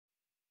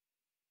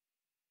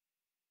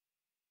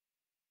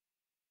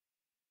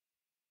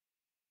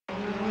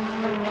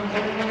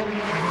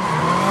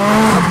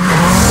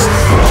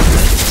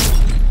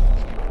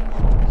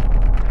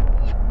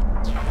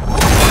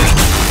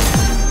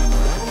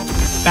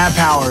Matt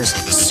Powers,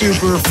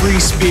 super free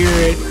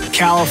spirit,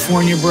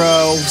 California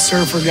bro,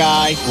 surfer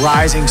guy,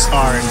 rising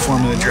star in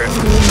Formula Drift.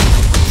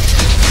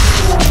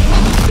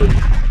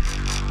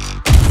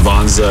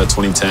 Vaughn's the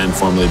 2010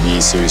 Formula B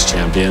Series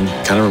champion.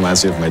 Kind of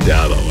reminds me of my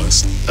dad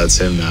almost. That's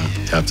him now,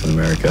 Captain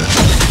America.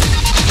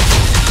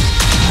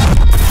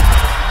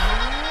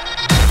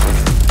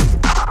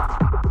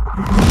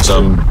 So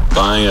I'm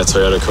buying a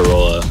Toyota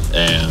Corolla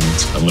and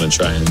I'm gonna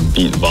try and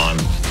beat Vaughn.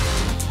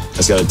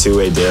 It's got a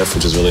two-way diff,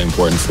 which is really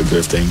important for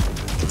drifting.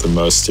 Get the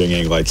most steering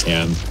angle I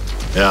can.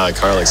 Yeah, the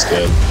car looks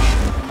good.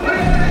 All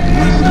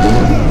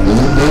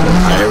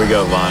right, here we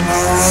go, Vaughn.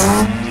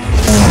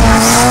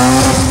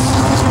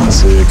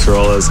 See the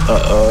Corolla's,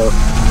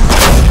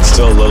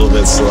 still a little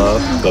bit slow.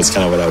 That's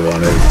kind of what I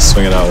wanted.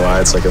 Swing it out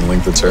wide so I can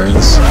link the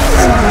turns.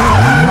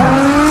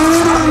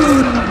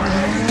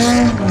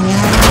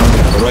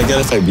 What do I get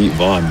if I beat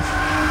Vaughn?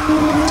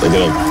 Do I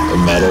get a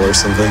medal or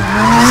something?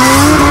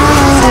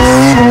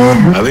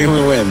 I think I'm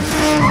gonna win.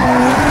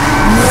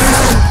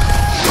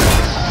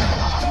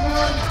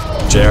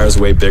 JR is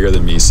way bigger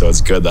than me, so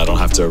it's good that I don't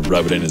have to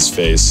rub it in his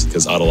face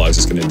because Autolog's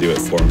just gonna do it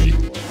for me.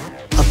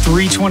 A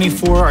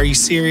 324, are you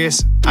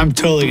serious? I'm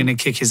totally gonna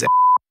kick his ass.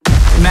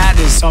 Matt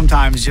is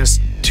sometimes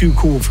just too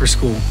cool for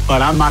school,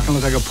 but I'm not gonna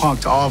look like a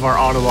punk to all of our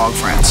Autolog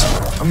friends.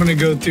 I'm gonna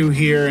go through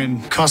here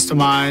and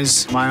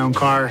customize my own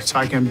car so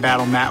I can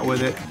battle Matt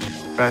with it.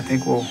 But I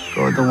think we'll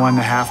go with the one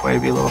to halfway,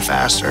 be a little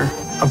faster.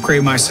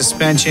 Upgrade my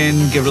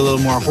suspension, give it a little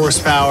more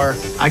horsepower.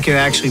 I could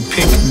actually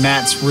pick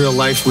Matt's real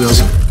life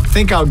wheels. I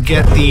think I'll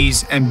get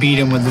these and beat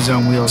him with his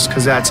own wheels,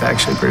 because that's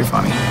actually pretty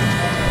funny.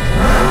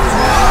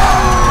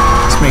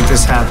 Let's make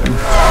this happen.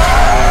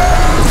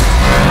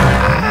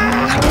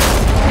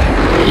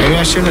 Maybe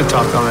I shouldn't have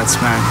talked all that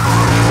smack.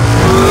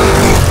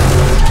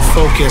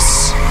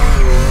 Focus.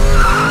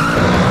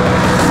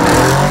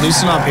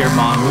 Loosen up here,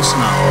 Vaughn,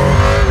 loosen up.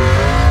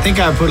 I think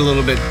I put a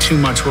little bit too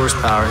much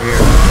horsepower here.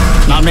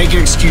 Not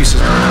making excuses.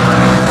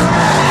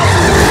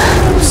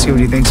 See what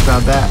he thinks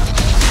about that.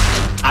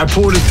 I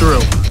pulled it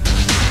through.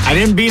 I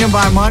didn't beat him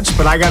by much,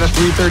 but I got a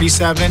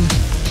 337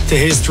 to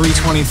his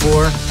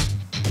 324.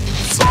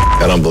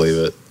 I don't believe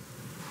it.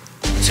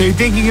 So you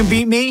think you can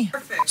beat me?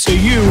 Perfect. So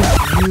you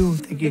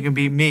think you can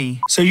beat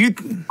me? All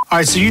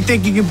right, so you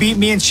think you can beat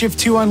me in Shift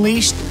 2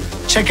 Unleashed?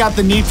 Check out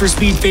the Need for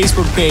Speed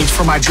Facebook page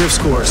for my drift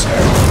scores.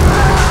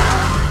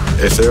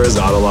 If there was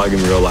Autolog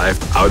in real life,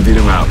 I would beat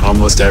him out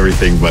almost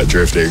everything but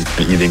drifting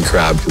and eating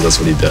crab, because that's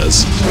what he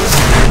does.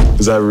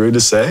 Is that rude to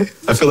say?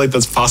 I feel like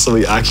that's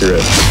possibly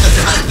accurate.